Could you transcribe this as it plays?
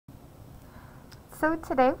So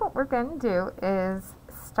today what we're going to do is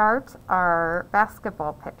start our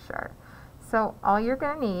basketball picture. So all you're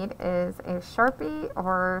going to need is a Sharpie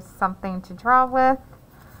or something to draw with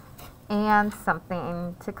and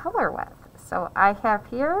something to color with. So I have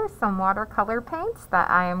here some watercolor paints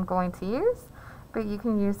that I am going to use, but you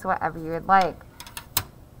can use whatever you would like.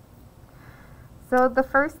 So the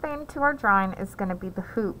first thing to our drawing is going to be the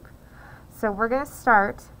hoop. So we're going to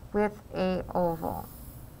start with a oval.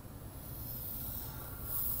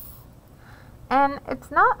 And it's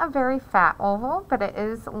not a very fat oval, but it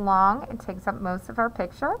is long. It takes up most of our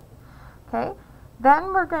picture. Okay.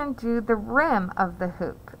 Then we're going to do the rim of the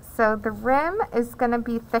hoop. So the rim is going to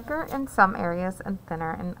be thicker in some areas and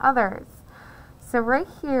thinner in others. So right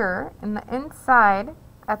here in the inside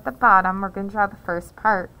at the bottom, we're going to draw the first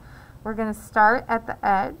part. We're going to start at the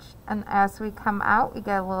edge, and as we come out, we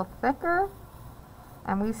get a little thicker,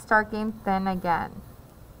 and we start getting thin again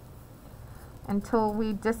until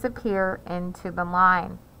we disappear into the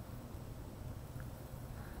line,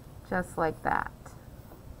 just like that.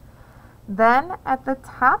 Then at the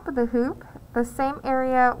top of the hoop, the same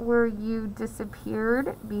area where you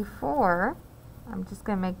disappeared before, I'm just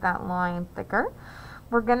going to make that line thicker,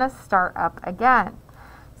 we're going to start up again.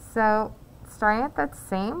 So starting at that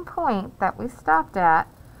same point that we stopped at,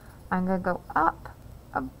 I'm going to go up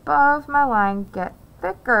above my line, get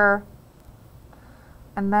thicker,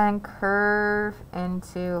 and then curve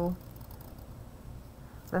into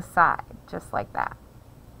the side, just like that.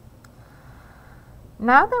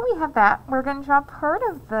 Now that we have that, we're going to draw part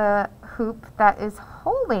of the hoop that is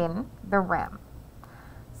holding the rim.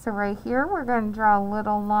 So right here, we're going to draw a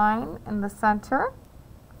little line in the center.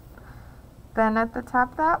 Then at the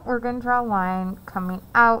top of that, we're going to draw a line coming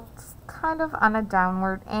out kind of on a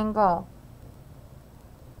downward angle.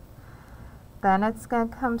 Then it's going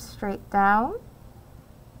to come straight down.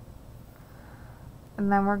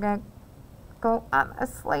 And then we're going to go on a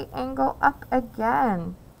slight angle up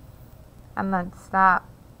again. And then stop.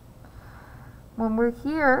 When we're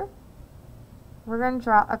here, we're going to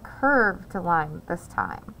draw a curved line this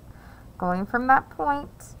time. Going from that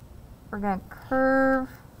point, we're going to curve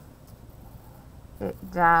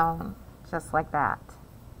it down just like that.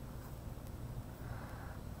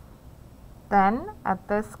 Then at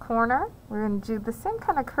this corner, we're going to do the same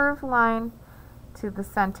kind of curved line to the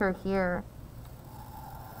center here.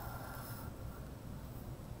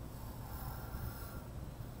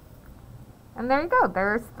 And there you go.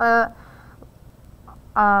 There's the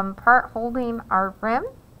part holding our rim.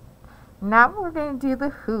 Now we're going to do the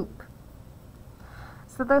hoop.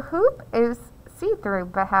 So the hoop is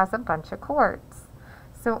see-through but has a bunch of cords.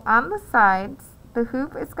 So on the sides, the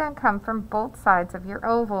hoop is going to come from both sides of your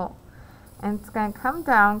oval. And it's going to come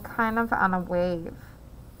down kind of on a wave.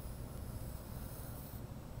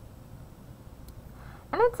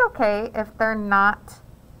 And it's okay if they're not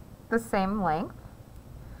the same length.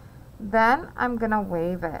 Then I'm going to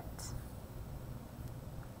wave it,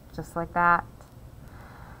 just like that.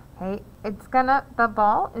 Okay, the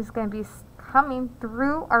ball is going to be coming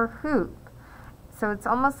through our hoop. So it's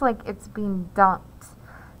almost like it's being dunked.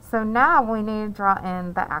 So now we need to draw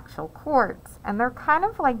in the actual cords. And they're kind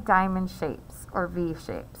of like diamond shapes or V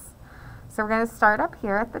shapes. So we're going to start up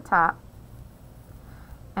here at the top.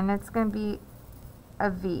 And it's going to be a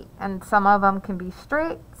V. And some of them can be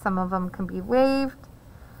straight, some of them can be waved,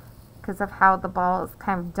 because of how the ball is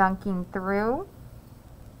kind of dunking through.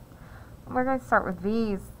 We're going to start with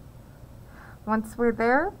V's. Once we're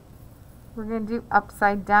there, we're going to do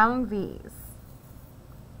upside down V's.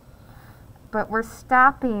 But we're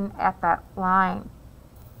stopping at that line,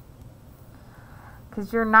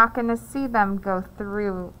 because you're not going to see them go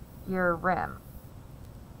through your rim.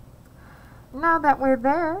 Now that we're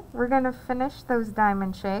there, we're going to finish those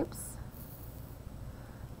diamond shapes.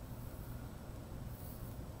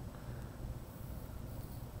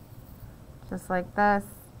 Just like this.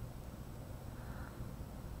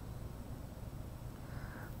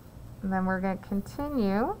 And then we're going to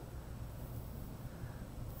continue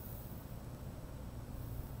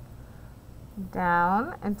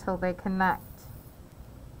down until they connect.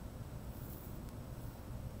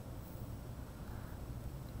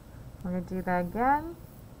 We're going to do that again.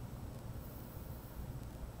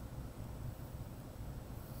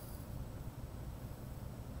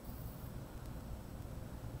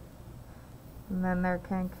 And then they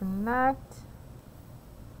can connect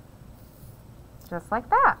just like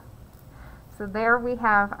that. So there we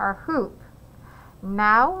have our hoop.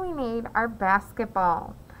 Now we need our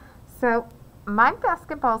basketball. So my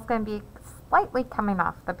basketball is going to be slightly coming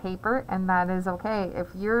off the paper, and that is okay. If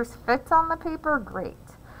yours fits on the paper, great.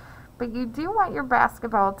 but you do want your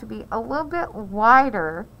basketball to be a little bit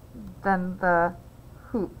wider than the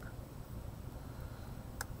hoop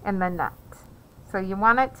and the net. So you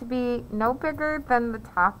want it to be no bigger than the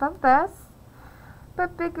top of this,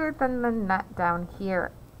 but bigger than the net down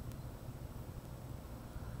here.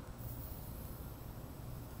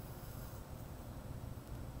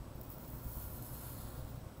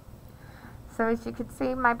 So as you can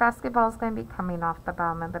see, my basketball is going to be coming off the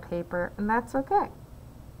bottom of the paper, and that's okay.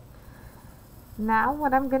 Now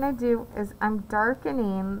what I'm going to do is I'm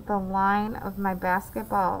darkening the line of my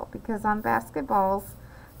basketball, because on basketballs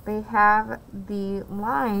they have the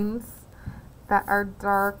lines that are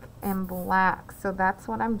dark and black. So that's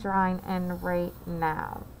what I'm drawing in right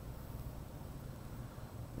now.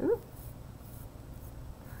 Ooh.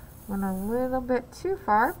 Went a little bit too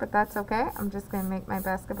far, but that's okay. I'm just going to make my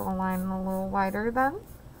basketball line a little wider then.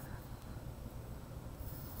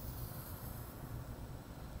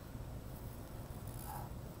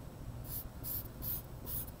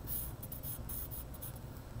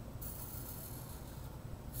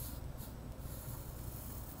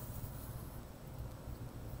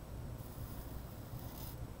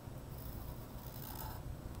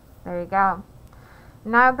 There you go.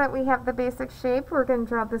 Now that we have the basic shape, we're going to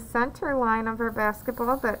draw the center line of our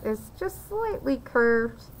basketball that is just slightly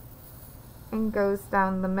curved and goes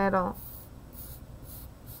down the middle.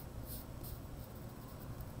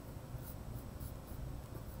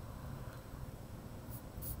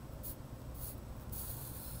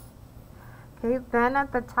 Okay, then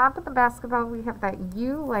at the top of the basketball we have that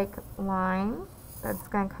U-like line that's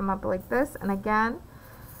going to come up like this, and again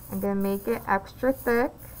I'm going to make it extra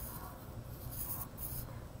thick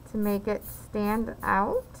to make it stand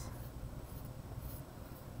out.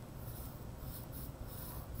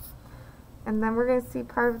 And then we're going to see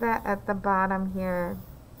part of that at the bottom here.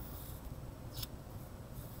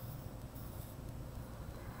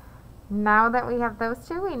 Now that we have those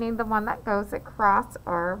two, we need the one that goes across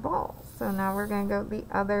our ball. So now we're going to go the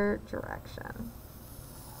other direction.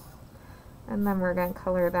 And then we're going to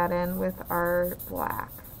color that in with our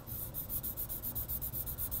black.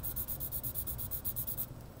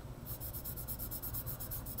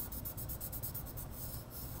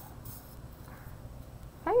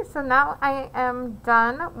 Okay, so now I am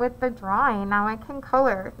done with the drawing. Now I can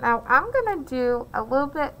color. Now I'm going to do a little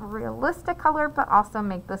bit realistic color, but also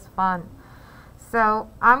make this fun. So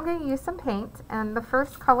I'm going to use some paint, and the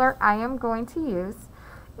first color I am going to use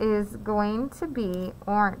is going to be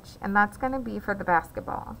orange, and that's going to be for the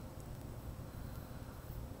basketball.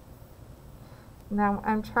 Now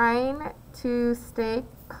I'm trying to stay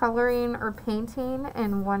coloring or painting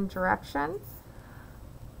in one direction.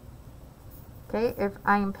 Okay, if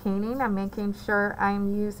I'm painting, I'm making sure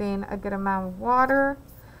I'm using a good amount of water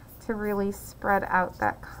to really spread out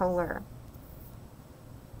that color.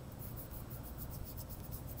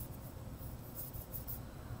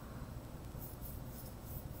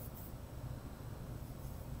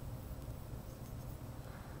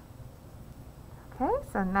 Okay,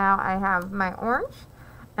 so now I have my orange,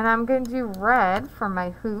 and I'm going to do red for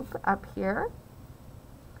my hoop up here.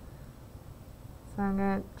 So I'm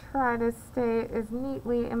going to try to stay as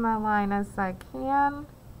neatly in my line as I can.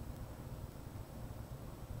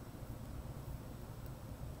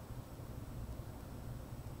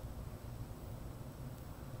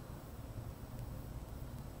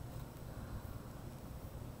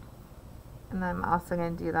 And then I'm also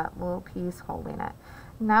going to do that little piece holding it.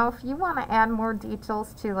 Now if you want to add more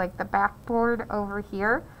details to like the backboard over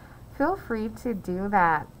here, feel free to do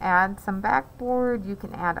that. Add some backboard, you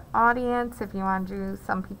can add audience if you want to do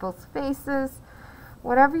some people's faces,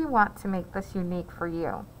 whatever you want to make this unique for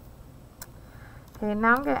you. Okay,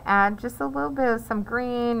 now I'm going to add just a little bit of some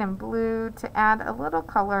green and blue to add a little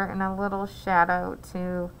color and a little shadow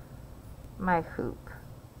to my hoop.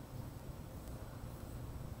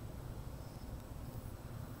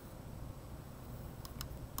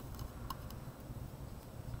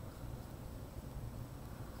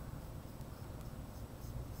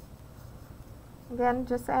 Again,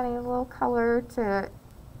 just adding a little color to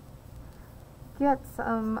get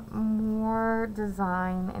some more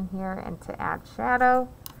design in here and to add shadow.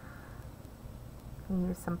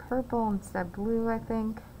 Use some purple instead of blue, I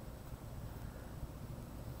think.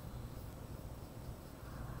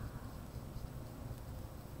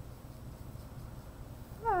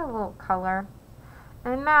 Add a little color.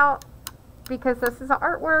 And now, because this is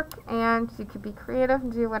artwork and you could be creative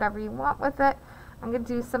and do whatever you want with it, I'm going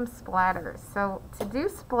to do some splatters. So to do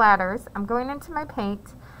splatters, I'm going into my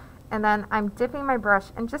paint, and then I'm dipping my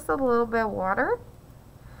brush in just a little bit of water,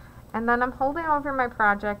 and then I'm holding over my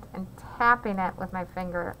project and tapping it with my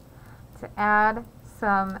finger. to add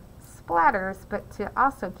some splatters, but to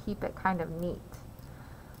also keep it kind of neat.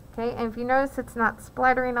 Okay, and if you notice it's not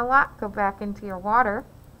splattering a lot, go back into your water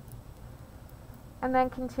and then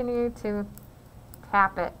continue to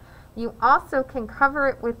tap it. You also can cover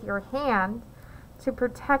it with your hand to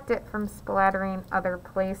protect it from splattering other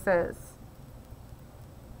places.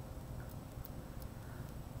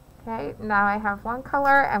 Okay, now I have one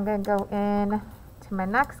color. I'm going to go in to my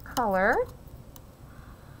next color,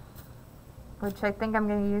 which I think I'm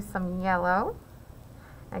going to use some yellow.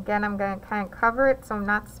 Again, I'm going to kind of cover it so I'm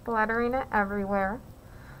not splattering it everywhere.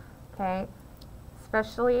 Okay,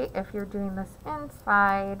 especially if you're doing this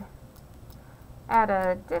inside at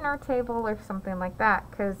a dinner table or something like that,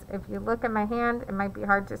 because if you look at my hand, it might be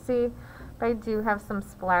hard to see, but I do have some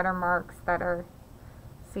splatter marks that are,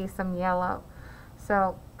 see some yellow.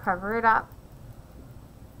 So cover it up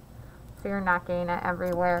so you're not getting it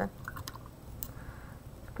everywhere.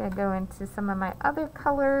 I'm going to go into some of my other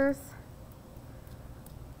colors.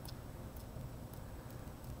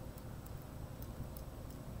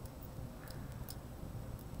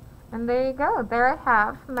 And there you go. There I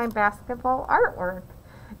have my basketball artwork.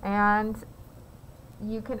 And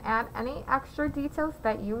you can add any extra details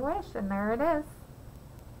that you wish, and there it is.